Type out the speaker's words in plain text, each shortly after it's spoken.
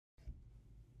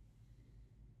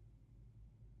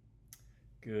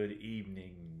Good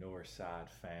evening, Northside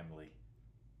family.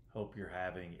 Hope you're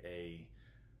having a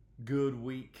good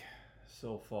week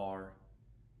so far.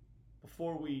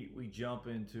 Before we jump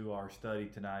into our study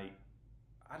tonight,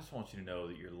 I just want you to know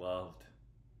that you're loved.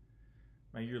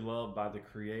 Man, you're loved by the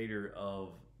creator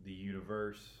of the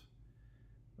universe.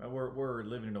 Man, we're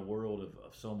living in a world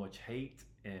of so much hate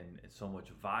and so much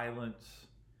violence.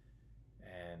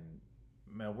 And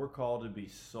man, we're called to be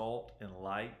salt and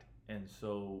light. And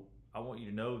so I want you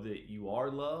to know that you are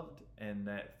loved and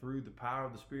that through the power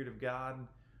of the Spirit of God,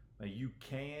 you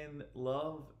can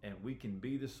love and we can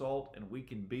be the salt and we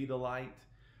can be the light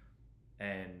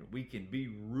and we can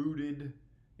be rooted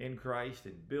in Christ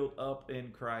and built up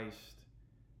in Christ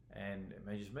and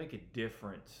man, just make a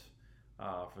difference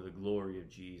for the glory of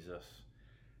Jesus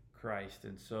Christ.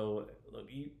 And so, look,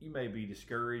 you may be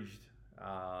discouraged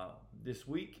this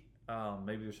week.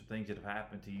 Maybe there's some things that have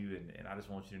happened to you, and I just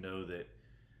want you to know that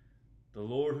the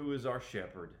Lord, who is our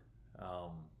shepherd,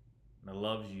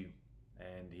 loves you,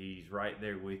 and He's right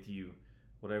there with you,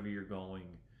 whatever you're going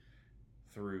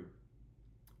through.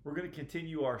 We're going to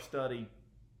continue our study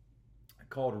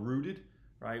called Rooted,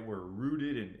 right? We're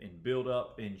rooted and built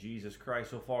up in Jesus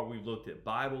Christ. So far, we've looked at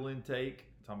Bible intake,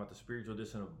 talking about the spiritual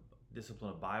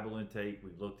discipline of Bible intake.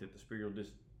 We've looked at the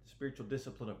spiritual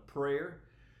discipline of prayer.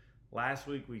 Last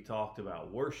week, we talked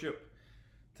about worship.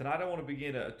 Tonight, I want to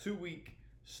begin a 2-week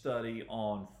study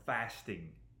on fasting.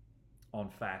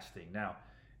 Now,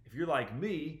 if you're like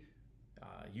me,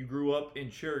 you grew up in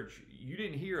church, you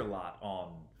didn't hear a lot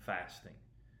on fasting.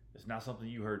 It's not something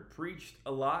you heard preached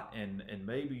a lot, and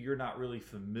maybe you're not really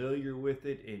familiar with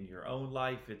it in your own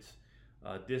life. It's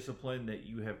a discipline that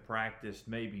you have practiced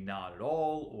maybe not at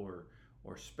all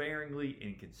or sparingly,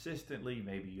 inconsistently.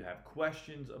 Maybe you have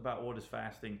questions about what is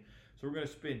fasting. So we're going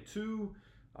to spend 2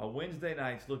 Wednesday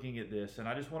nights looking at this, and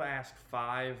I just want to ask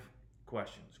 5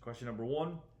 questions. Question number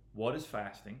 1, what is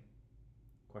fasting?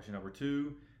 Question number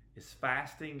 2, is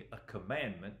fasting a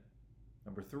commandment?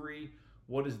 Number 3,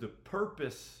 what is the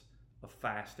purpose of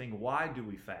fasting? Why do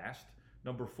we fast?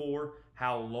 Number 4,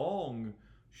 how long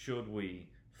should we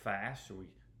fast? Should we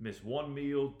miss 1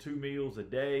 meal, 2 meals a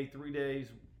day, 3 days?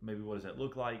 Maybe what does that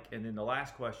look like? And then the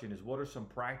last question is, what are some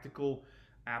practical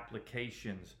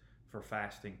applications for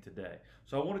fasting today?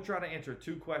 So I want to try to answer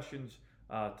 2 questions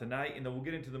tonight, and then we'll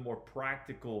get into the more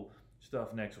practical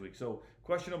stuff next week. So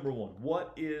question number 1,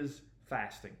 what is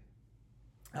fasting?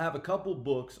 I have a couple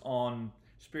books on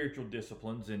spiritual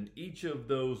disciplines, and each of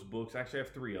those books, actually I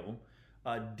have 3 of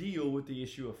them, deal with the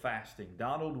issue of fasting.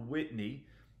 Donald Whitney,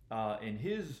 in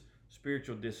his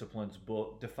spiritual disciplines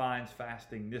book, defines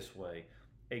fasting this way: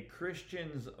 a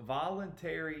Christian's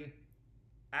voluntary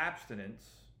abstinence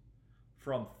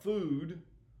from food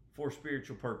for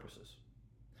spiritual purposes.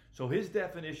 So his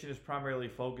definition is primarily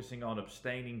focusing on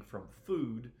abstaining from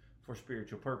food for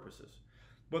spiritual purposes.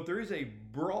 But there is a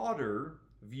broader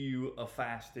view of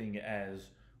fasting as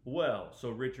well.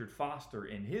 So Richard Foster,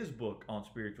 in his book on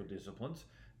spiritual disciplines,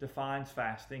 defines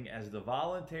fasting as the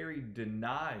voluntary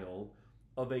denial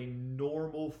of a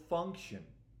normal function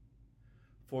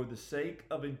for the sake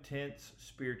of intense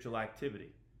spiritual activity.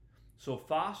 So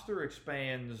Foster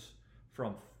expands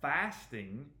from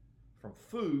fasting from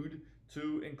food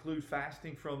to include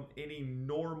fasting from any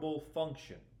normal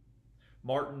function.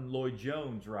 Martin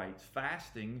Lloyd-Jones writes,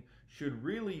 fasting should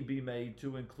really be made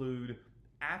to include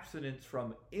abstinence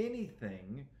from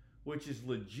anything which is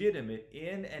legitimate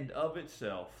in and of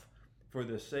itself for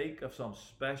the sake of some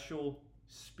special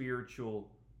spiritual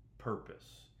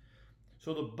purpose.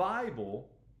 So the Bible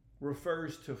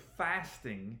refers to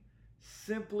fasting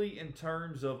simply in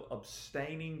terms of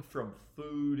abstaining from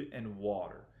food and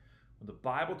water. When the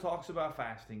Bible talks about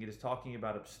fasting, it is talking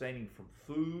about abstaining from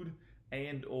food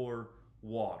and or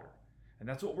water. And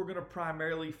that's what we're going to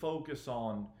primarily focus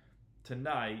on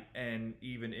tonight and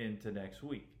even into next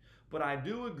week. But I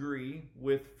do agree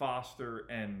with Foster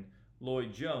and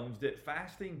Lloyd-Jones that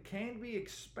fasting can be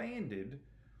expanded,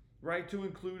 right, to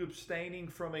include abstaining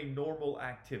from a normal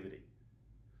activity.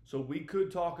 So we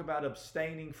could talk about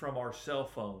abstaining from our cell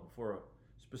phone for a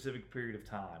specific period of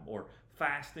time, or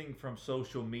fasting from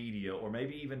social media, or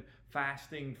maybe even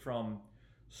fasting from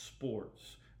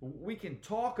sports. We can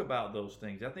talk about those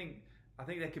things. I think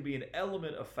that could be an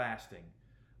element of fasting.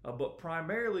 But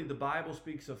primarily the Bible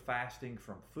speaks of fasting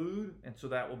from food, and so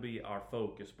that will be our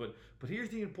focus. But here's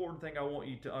the important thing I want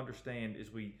you to understand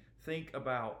as we think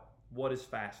about what is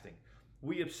fasting.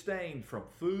 We abstain from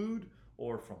food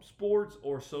or from sports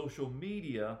or social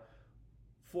media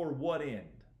for what end?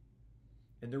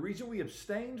 And the reason we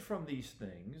abstain from these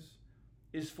things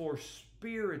is for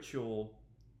spiritual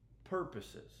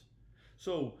purposes.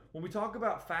 So when we talk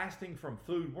about fasting from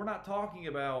food, we're not talking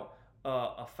about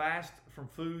a fast from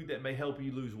food that may help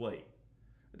you lose weight.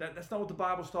 That's not what the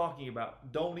Bible's talking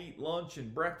about. Don't eat lunch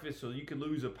and breakfast so you can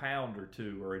lose a pound or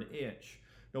two or an inch.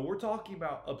 No, we're talking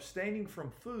about abstaining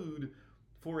from food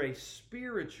for a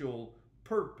spiritual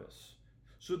purpose,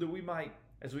 so that we might,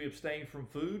 as we abstain from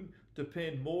food,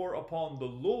 depend more upon the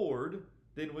Lord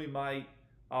than we might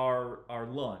our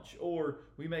lunch. Or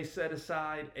we may set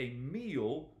aside a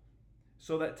meal,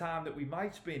 so that time that we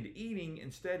might spend eating,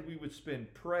 instead we would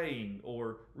spend praying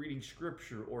or reading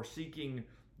scripture or seeking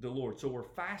the Lord. So we're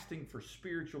fasting for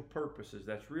spiritual purposes.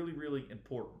 That's really, really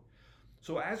important.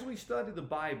 So as we study the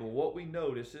Bible, what we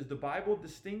notice is the Bible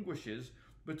distinguishes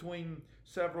between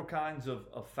several kinds of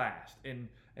fast. And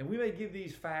we may give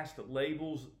these fast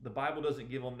labels. The Bible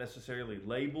doesn't give them necessarily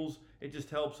labels. It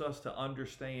just helps us to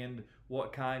understand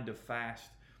what kind of fast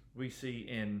we see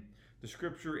in the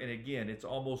scripture. And again, it's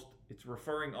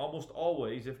referring almost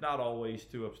always, if not always,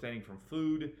 to abstaining from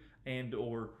food and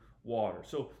or water.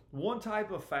 So one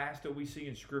type of fast that we see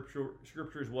in scripture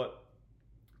is what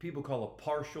people call a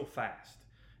partial fast.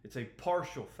 It's a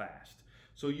partial fast.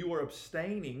 So you are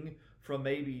abstaining from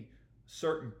maybe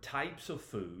certain types of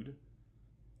food,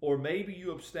 or maybe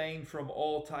you abstain from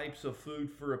all types of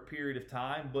food for a period of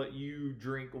time, but you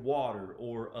drink water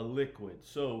or a liquid.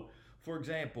 So, for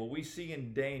example, we see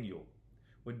in Daniel,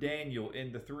 with Daniel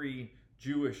and the 3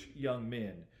 Jewish young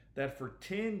men, that for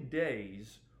 10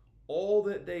 days, all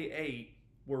that they ate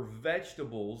were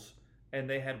vegetables and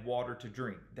they had water to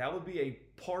drink. That would be a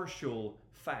partial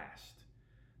fast.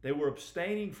 They were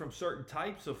abstaining from certain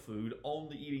types of food,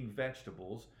 only eating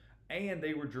vegetables, and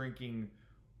they were drinking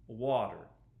water.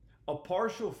 A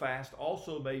partial fast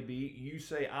also may be you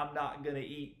say, I'm not going to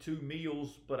eat 2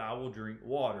 meals, but I will drink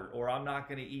water. Or I'm not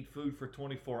going to eat food for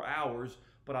 24 hours,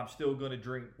 but I'm still going to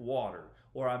drink water.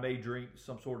 Or I may drink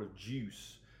some sort of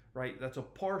juice, right? That's a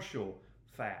partial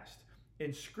fast.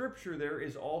 In Scripture, there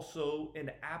is also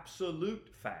an absolute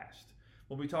fast.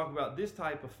 When we talk about this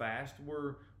type of fast,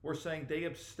 we're saying they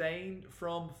abstained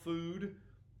from food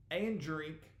and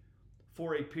drink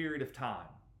for a period of time.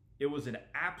 It was an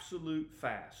absolute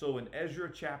fast. So in Ezra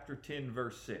chapter 10,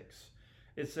 verse 6,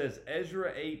 it says,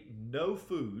 Ezra ate no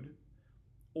food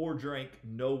or drank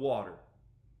no water,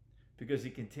 because he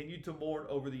continued to mourn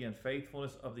over the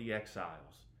unfaithfulness of the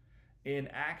exiles. In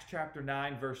Acts chapter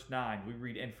 9, verse 9, we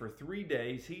read, And for 3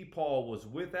 days he, Paul, was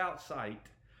without sight,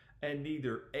 and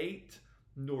neither ate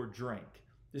nor drank.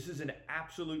 This is an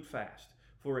absolute fast.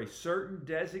 For a certain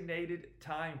designated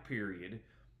time period,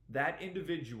 that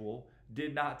individual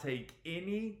did not take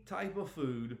any type of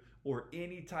food or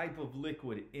any type of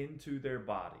liquid into their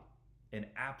body. An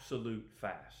absolute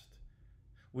fast.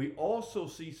 We also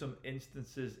see some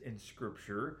instances in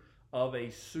Scripture of a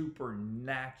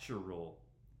supernatural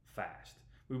fast.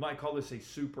 We might call this a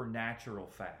supernatural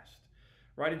fast,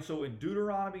 right? And so in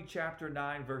Deuteronomy chapter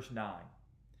 9, verse 9,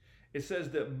 it says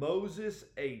that Moses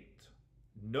ate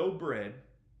no bread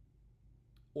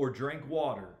or drank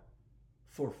water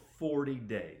for 40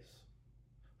 days.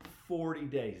 40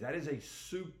 days. That is a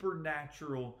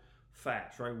supernatural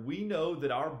fast, right? We know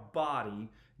that our body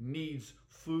needs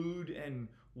food and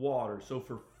water. So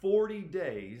for 40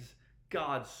 days,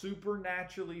 God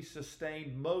supernaturally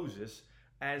sustained Moses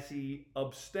as he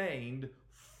abstained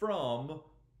from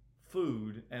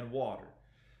food and water.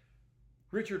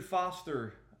 Richard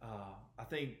Foster, I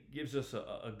think, gives us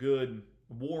a good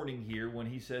warning here when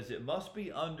he says it must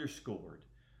be underscored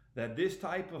that this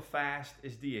type of fast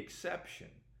is the exception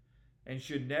and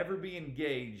should never be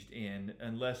engaged in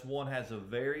unless one has a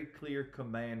very clear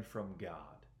command from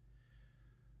God.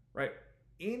 Right?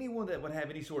 Anyone that would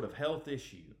have any sort of health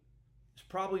issue, it's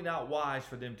probably not wise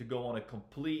for them to go on a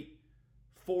complete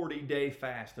 40-day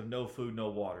fast of no food, no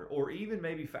water, or even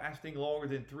maybe fasting longer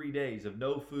than 3 days of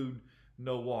no food,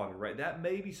 no water, right? That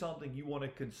may be something you want to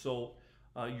consult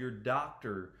your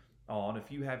doctor on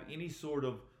if you have any sort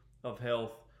of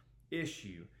health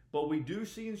issue. But we do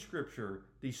see in Scripture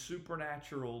these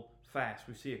supernatural fasts.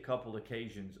 We see a couple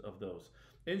occasions of those.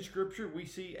 In Scripture, we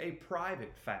see a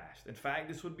private fast. In fact,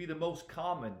 this would be the most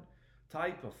common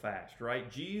type of fast,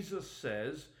 right? Jesus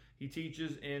says, he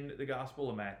teaches in the Gospel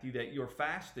of Matthew, that your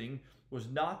fasting was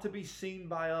not to be seen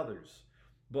by others,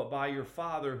 but by your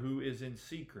Father who is in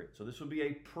secret. So this would be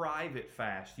a private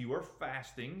fast. You are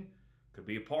fasting, could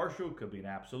be a partial, could be an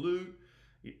absolute.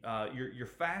 You're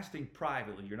fasting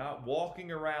privately. You're not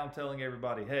walking around telling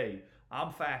everybody, hey,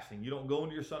 I'm fasting. You don't go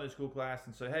into your Sunday school class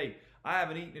and say, hey, I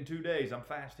haven't eaten in 2 days. I'm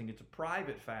fasting. It's a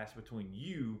private fast between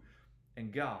you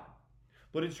and God.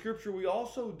 But in Scripture, we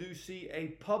also do see a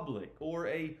public or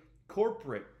a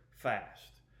corporate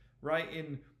fast, right?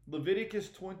 In Leviticus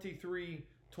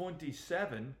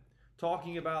 23:27,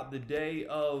 talking about the Day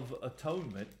of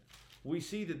Atonement, we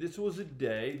see that this was a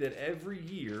day that every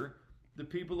year the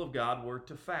people of God were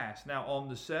to fast. Now, on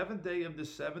the 7th day of the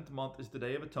 7th month is the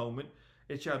Day of Atonement.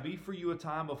 It shall be for you a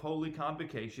time of holy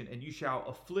convocation, and you shall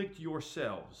afflict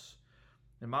yourselves.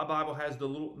 And my Bible has the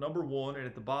little number 1, and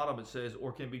at the bottom it says,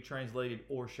 or can be translated,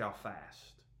 or shall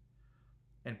fast,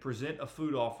 and present a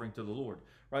food offering to the Lord.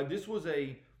 Right? This was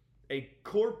a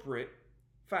corporate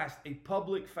fast, a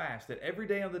public fast, that every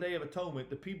day on the Day of Atonement,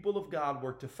 the people of God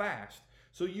were to fast.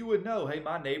 So you would know, hey,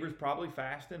 my neighbor's probably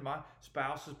fasting, my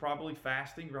spouse is probably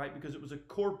fasting, right? Because it was a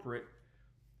corporate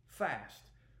fast.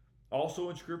 Also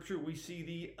in Scripture, we see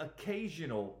the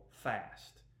occasional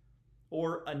fast,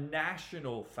 or a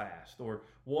national fast, or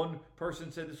one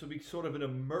person said this would be sort of an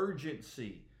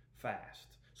emergency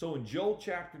fast. So in Joel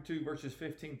chapter 2, verses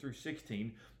 15 through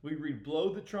 16, we read, blow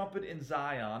the trumpet in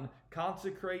Zion,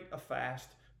 consecrate a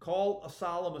fast, call a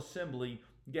solemn assembly,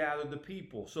 gather the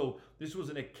people. So this was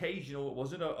an occasional, it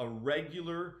wasn't a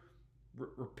regular,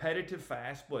 repetitive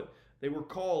fast, but they were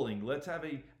calling, let's have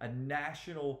a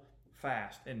national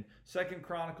fast. In 2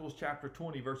 Chronicles chapter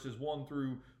 20, verses 1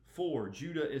 through 4,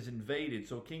 Judah is invaded.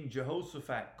 So King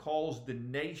Jehoshaphat calls the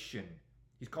nation,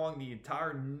 he's calling the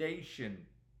entire nation,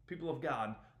 people of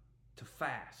God, to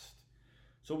fast.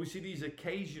 So we see these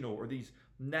occasional or these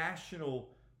national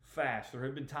fasts. There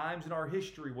have been times in our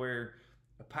history where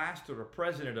a pastor, a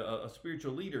president, a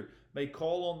spiritual leader may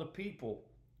call on the people,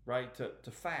 right,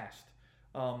 to fast.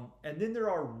 And then there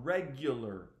are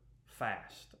regular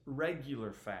fasts.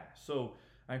 So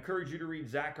I encourage you to read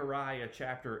Zechariah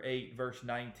chapter 8, verse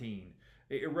 19.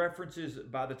 It references,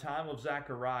 by the time of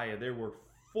Zechariah, there were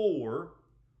four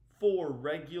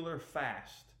regular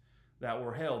fasts that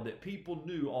were held, that people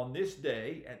knew on this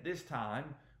day, at this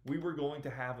time, we were going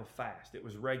to have a fast. It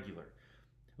was regular.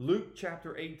 Luke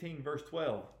chapter 18, verse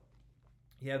 12,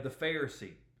 you have the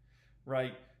Pharisee,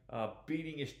 right,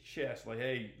 beating his chest, like,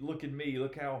 hey, look at me,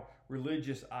 look how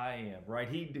religious I am, right?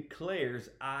 He declares,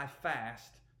 I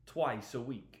fast twice a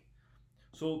week.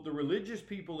 So the religious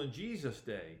people in Jesus'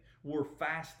 day were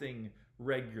fasting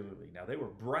regularly. Now, they were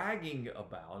bragging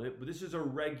about it, but this is a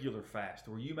regular fast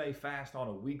where you may fast on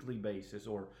a weekly basis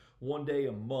or one day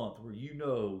a month, where you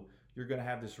know you're going to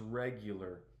have this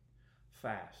regular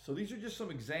fast. So these are just some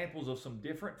examples of some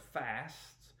different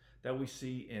fasts that we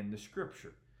see in the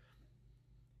Scripture.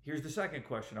 Here's the second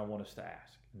question I want us to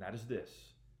ask, and that is this.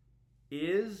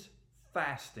 Is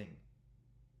fasting,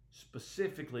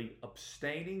 specifically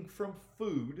abstaining from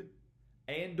food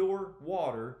and or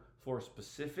water for a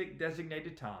specific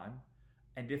designated time,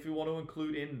 and if you want to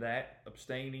include in that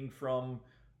abstaining from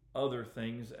other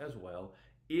things as well,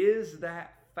 is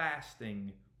that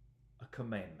fasting a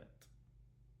commandment?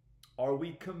 Are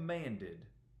we commanded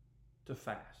to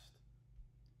fast?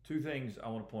 Two things I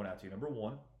want to point out to you. Number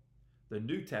one, the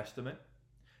New Testament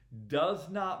does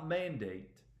not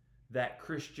mandate that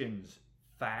Christians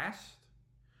fast,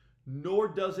 nor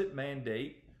does it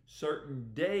mandate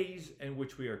certain days in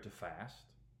which we are to fast,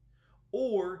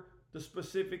 or the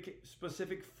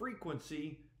specific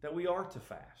frequency that we are to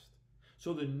fast.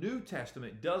 So the New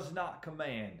Testament does not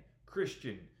command,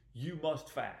 Christian, you must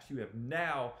fast. You have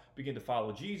now begun to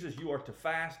follow Jesus. You are to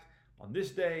fast on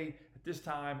this day, at this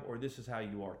time, or this is how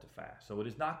you are to fast. So it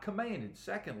is not commanded.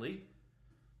 Secondly,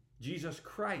 Jesus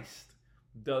Christ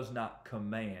does not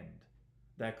command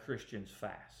that Christians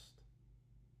fast.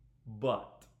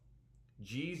 But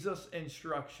Jesus'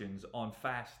 instructions on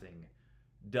fasting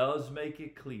does make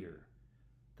it clear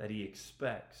that he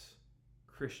expects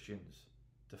Christians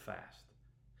to fast.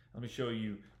 Let me show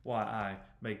you why I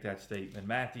make that statement.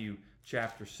 Matthew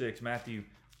chapter 6. I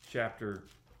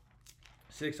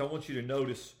want you to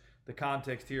notice the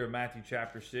context here of Matthew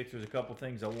chapter 6. There's a couple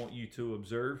things I want you to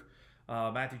observe.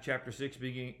 Matthew chapter 6,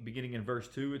 beginning in verse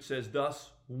 2, it says,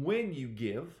 thus, when you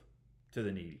give to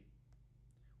the needy.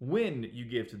 When you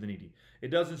give to the needy. It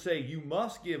doesn't say you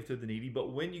must give to the needy,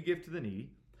 but when you give to the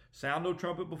needy, sound no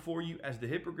trumpet before you, as the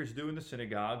hypocrites do in the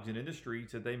synagogues and in the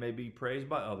streets, that they may be praised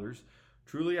by others.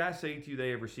 Truly I say to you, they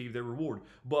have received their reward.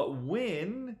 But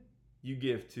when you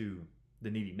give to the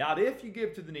needy, not if you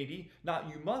give to the needy, not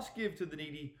you must give to the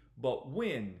needy, but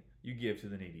when you give to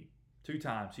the needy. 2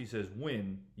 times he says,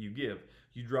 when you give.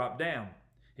 You drop down.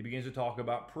 He begins to talk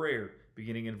about prayer,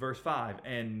 beginning in verse 5.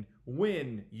 And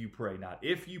when you pray, not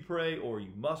if you pray or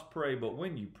you must pray, but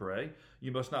when you pray,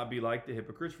 you must not be like the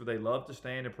hypocrites, for they love to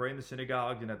stand and pray in the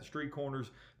synagogues and at the street corners,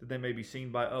 that they may be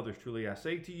seen by others. Truly I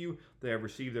say to you, they have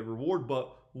received their reward.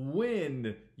 But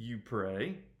when you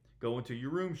pray, Go into your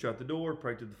room, shut the door,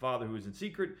 pray to the Father who is in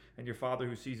secret, and your Father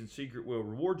who sees in secret will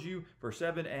reward you. Verse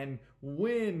 7, and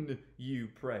when you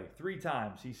pray. 3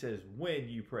 times he says when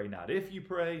you pray, not if you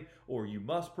pray or you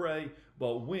must pray,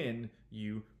 but when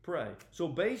you pray. So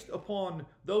based upon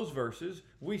those verses,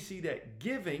 we see that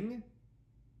giving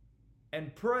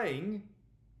and praying,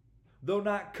 though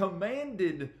not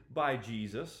commanded by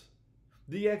Jesus,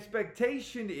 the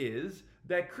expectation is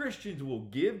that Christians will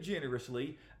give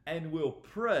generously and will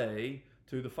pray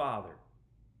to the Father.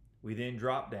 We then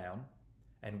drop down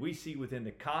and we see within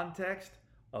the context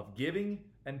of giving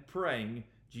and praying,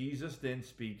 Jesus then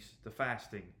speaks to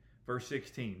fasting. Verse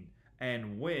 16,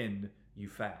 and when you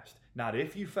fast. Not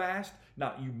if you fast,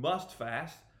 not you must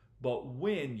fast, but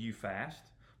when you fast.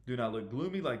 Do not look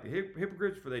gloomy like the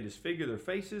hypocrites, for they disfigure their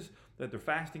faces, that their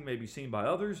fasting may be seen by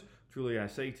others. Truly I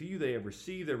say to you, they have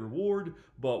received their reward.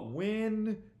 But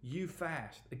when you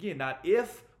fast, again, not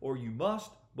if or you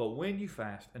must, but when you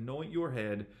fast, anoint your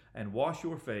head and wash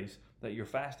your face, that your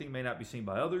fasting may not be seen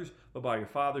by others, but by your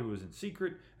Father who is in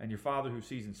secret, and your Father who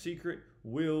sees in secret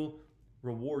will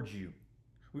reward you.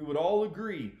 We would all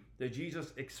agree that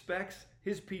Jesus expects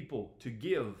his people to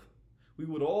give. We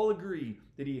would all agree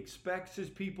that he expects his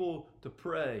people to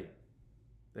pray.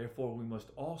 Therefore, we must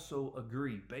also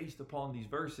agree, based upon these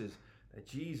verses, that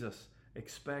Jesus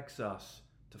expects us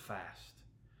to fast.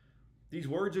 These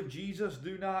words of Jesus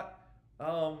do not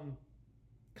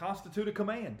constitute a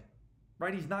command,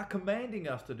 right? He's not commanding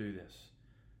us to do this.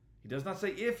 He does not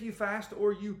say if you fast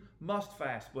or you must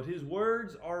fast, but his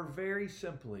words are very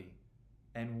simply,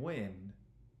 and when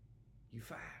you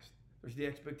fast. There's the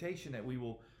expectation that we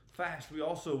will fast. We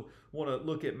also want to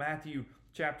look at Matthew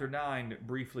chapter 9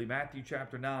 briefly. Matthew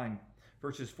chapter 9,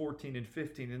 verses 14 and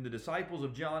 15. And the disciples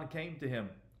of John came to him.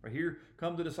 Right here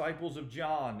come the disciples of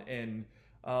John, and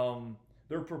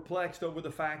they're perplexed over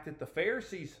the fact that the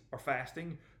Pharisees are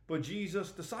fasting, but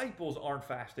Jesus' disciples aren't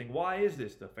fasting. Why is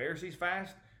this? The Pharisees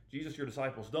fast, Jesus, your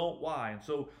disciples don't. Why? And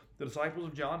so the disciples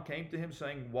of John came to him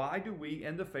saying, why do we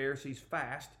and the Pharisees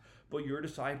fast, but your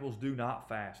disciples do not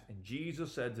fast? And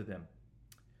Jesus said to them,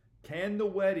 can the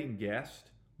wedding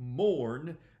guest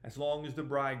mourn as long as the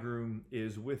bridegroom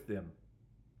is with them?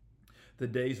 The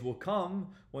days will come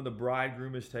when the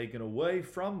bridegroom is taken away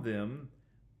from them,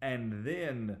 and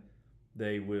then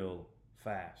they will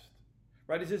fast.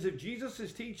 Right? It's as if Jesus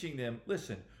is teaching them,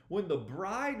 listen, when the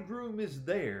bridegroom is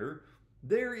there,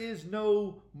 there is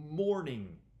no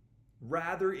mourning.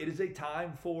 Rather, it is a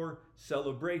time for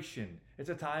celebration. It's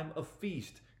a time of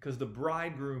feast because the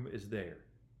bridegroom is there.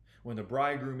 When the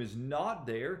bridegroom is not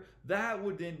there, that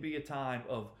would then be a time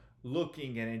of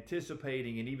looking and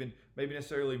anticipating and even maybe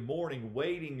necessarily mourning,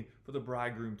 waiting for the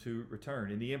bridegroom to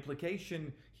return. And the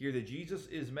implication here that Jesus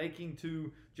is making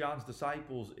to John's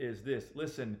disciples is this.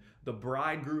 Listen, the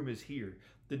bridegroom is here.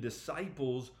 The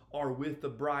disciples are with the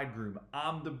bridegroom.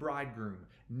 I'm the bridegroom.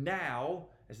 Now,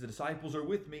 as the disciples are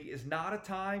with me, is not a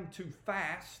time to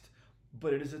fast,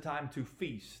 but it is a time to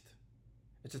feast.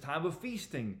 It's a time of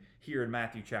feasting here in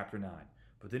Matthew chapter 9.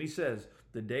 But then he says,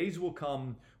 the days will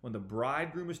come when the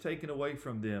bridegroom is taken away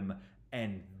from them,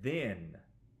 and then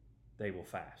they will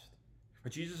fast.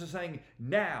 But Jesus is saying,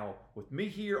 now, with me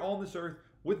here on this earth,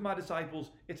 with my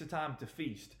disciples, it's a time to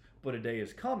feast. But a day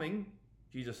is coming,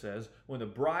 Jesus says, when the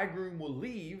bridegroom will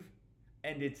leave,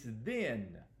 and it's then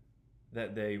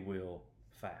that they will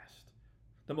fast.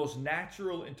 The most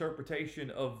natural interpretation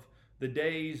of the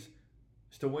days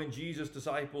as to when Jesus'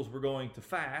 disciples were going to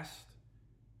fast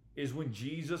is when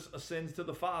Jesus ascends to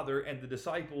the Father and the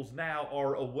disciples now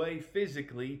are away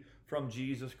physically from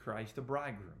Jesus Christ, the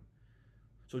bridegroom.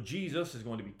 So Jesus is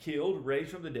going to be killed,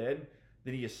 raised from the dead,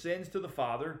 then he ascends to the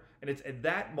Father, and it's at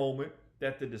that moment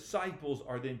that the disciples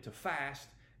are then to fast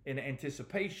in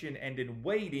anticipation and in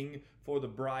waiting for the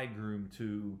bridegroom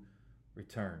to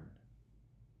return.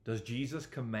 Does Jesus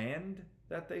command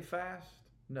that they fast?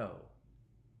 No.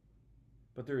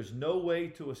 But there is no way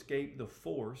to escape the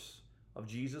force of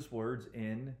Jesus' words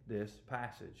in this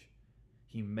passage.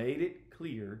 He made it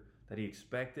clear that he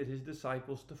expected his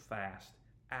disciples to fast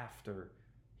after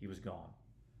he was gone.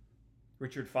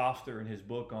 Richard Foster, in his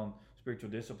book on spiritual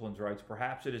disciplines, writes,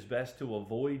 perhaps it is best to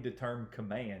avoid the term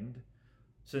command,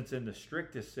 since in the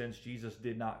strictest sense Jesus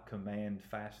did not command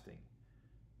fasting.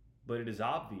 But it is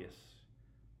obvious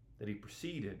that he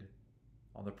proceeded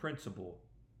on the principle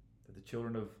that the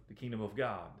children of the kingdom of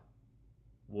God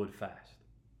would fast.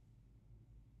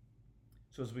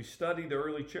 So as we study the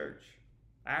early church,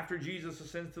 after Jesus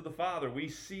ascends to the Father, we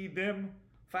see them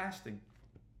fasting.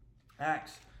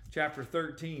 Acts chapter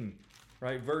 13,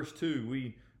 right, verse 2,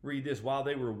 we read this, while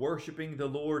they were worshiping the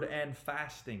Lord and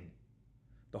fasting,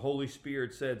 The Holy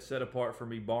Spirit said, "Set apart for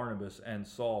me Barnabas and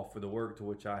Saul for the work to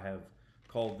which I have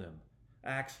called them."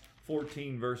 Acts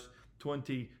 14, verse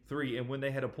 23. And when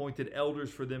they had appointed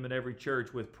elders for them in every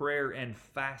church, with prayer and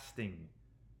fasting,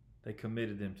 they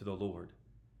committed them to the Lord,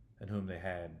 in whom they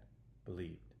had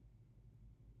believed.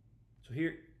 So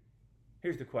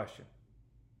here's the question.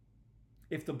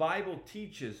 If the Bible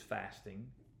teaches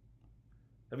fasting,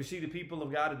 and we see the people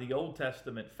of God in the Old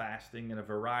Testament fasting in a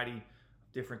variety of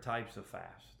different types of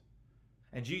fast,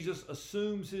 and Jesus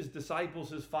assumes his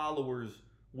disciples, his followers,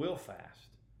 will fast,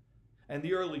 and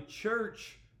the early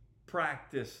church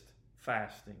practiced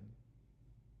fasting,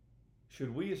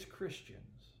 should we as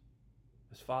Christians,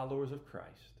 as followers of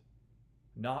Christ,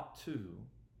 not to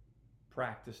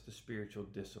practice the spiritual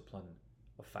discipline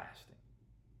of fasting?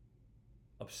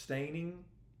 Abstaining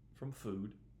from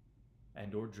food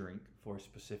and or drink for a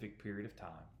specific period of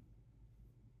time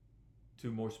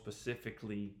to more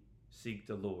specifically seek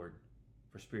the Lord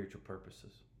for spiritual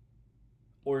purposes.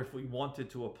 Or if we wanted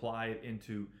to apply it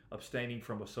into abstaining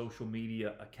from a social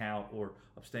media account or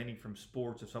abstaining from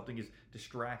sports if something is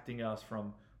distracting us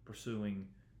from pursuing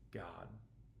God.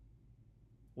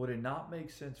 Would it not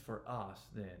make sense for us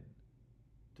then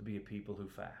to be a people who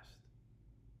fast?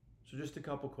 So just a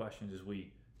couple questions as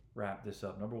we wrap this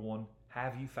up. Number one,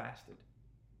 have you fasted?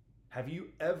 Have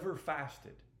you ever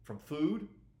fasted from food,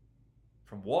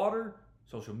 from water,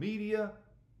 social media?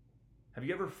 Have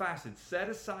you ever fasted? Set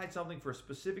aside something for a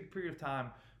specific period of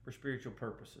time for spiritual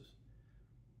purposes.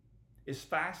 Is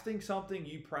fasting something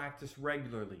you practice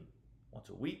regularly? Once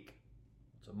a week?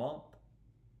 Once a month?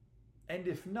 And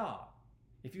if not,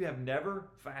 if you have never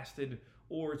fasted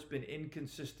or it's been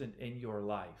inconsistent in your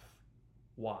life,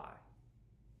 why?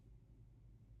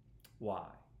 Why?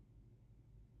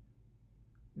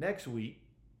 Next week,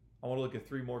 I want to look at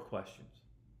 3 more questions.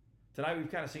 Tonight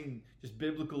we've kind of seen just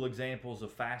biblical examples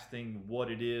of fasting, what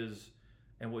it is,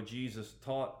 and what Jesus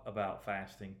taught about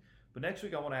fasting. But next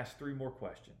week I want to ask 3 more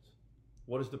questions.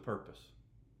 What is the purpose?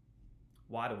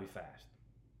 Why do we fast?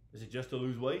 Is it just to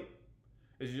lose weight?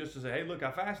 Is it just to say, hey, look,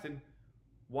 I fasted?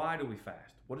 Why do we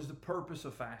fast? What is the purpose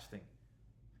of fasting?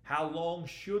 How long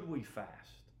should we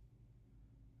fast?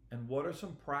 And what are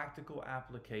some practical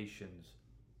applications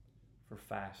for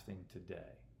fasting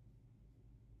today?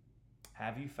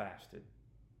 Have you fasted?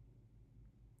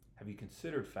 Have you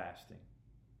considered fasting?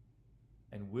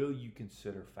 And will you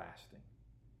consider fasting?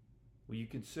 Will you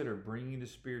consider bringing the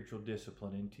spiritual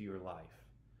discipline into your life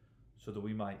so that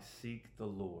we might seek the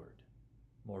Lord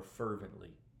more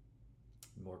fervently,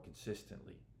 more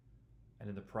consistently, and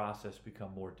in the process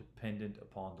become more dependent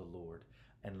upon the Lord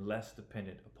and less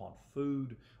dependent upon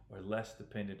food or less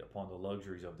dependent upon the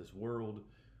luxuries of this world?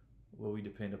 Will we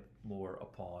depend more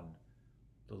upon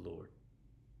the Lord?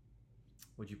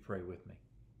 Would you pray with me?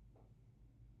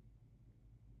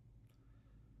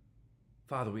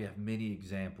 Father, we have many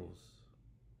examples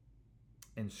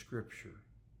in Scripture,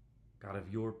 God, of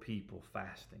your people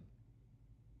fasting,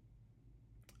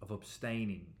 of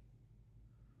abstaining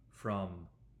from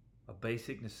a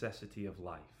basic necessity of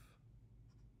life,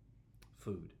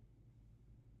 food.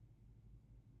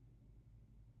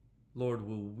 Lord,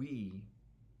 will we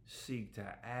seek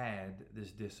to add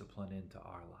this discipline into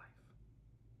our life?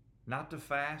 Not to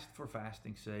fast for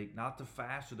fasting's sake, not to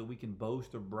fast so that we can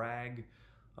boast or brag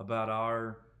about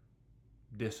our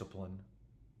discipline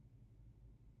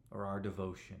or our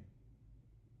devotion.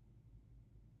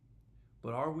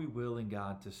 But are we willing,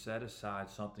 God, to set aside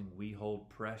something we hold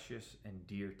precious and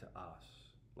dear to us,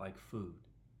 like food?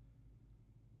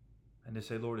 And to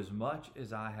say, Lord, as much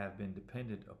as I have been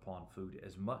dependent upon food,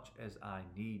 as much as I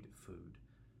need food,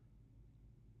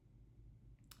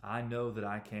 I know that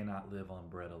I cannot live on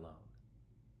bread alone,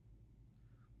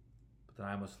 but that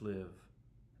I must live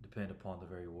and depend upon the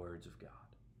very words of God.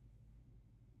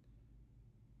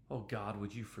 Oh God,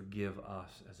 would you forgive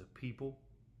us as a people,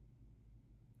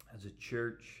 as a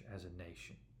church, as a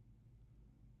nation?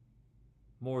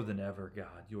 More than ever,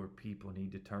 God, your people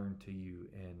need to turn to you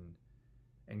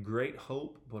in great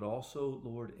hope, but also,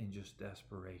 Lord, in just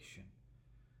desperation,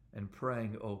 and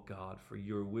praying, oh God, for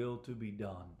your will to be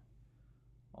done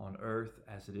on earth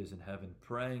as it is in heaven.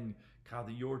 Praying, God,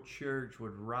 that your church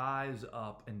would rise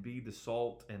up and be the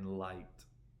salt and light.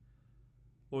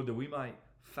 Lord, that we might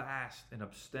fast and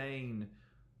abstain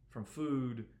from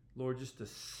food, Lord, just to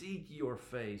seek your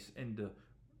face and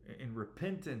in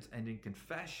repentance and in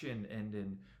confession and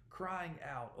in crying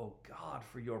out, oh God,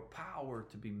 for your power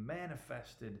to be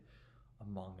manifested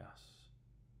among us.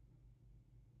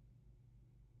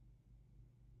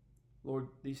 Lord,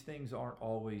 these things aren't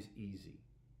always easy,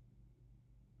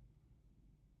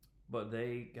 but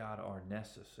they, God, are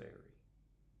necessary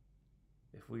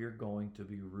if we are going to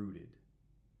be rooted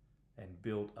and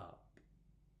built up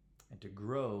and to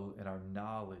grow in our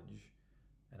knowledge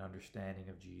and understanding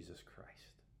of Jesus Christ.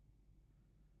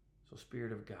 So,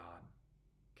 Spirit of God,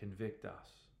 convict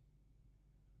us.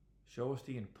 Show us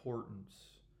the importance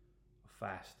of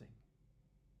fasting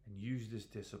and use this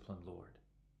discipline, Lord,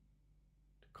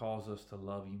 to cause us to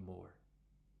love you more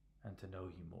and to know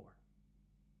you more.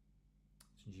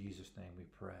 It's in Jesus' name we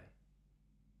pray.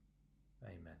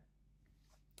 Amen.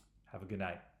 Have a good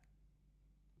night.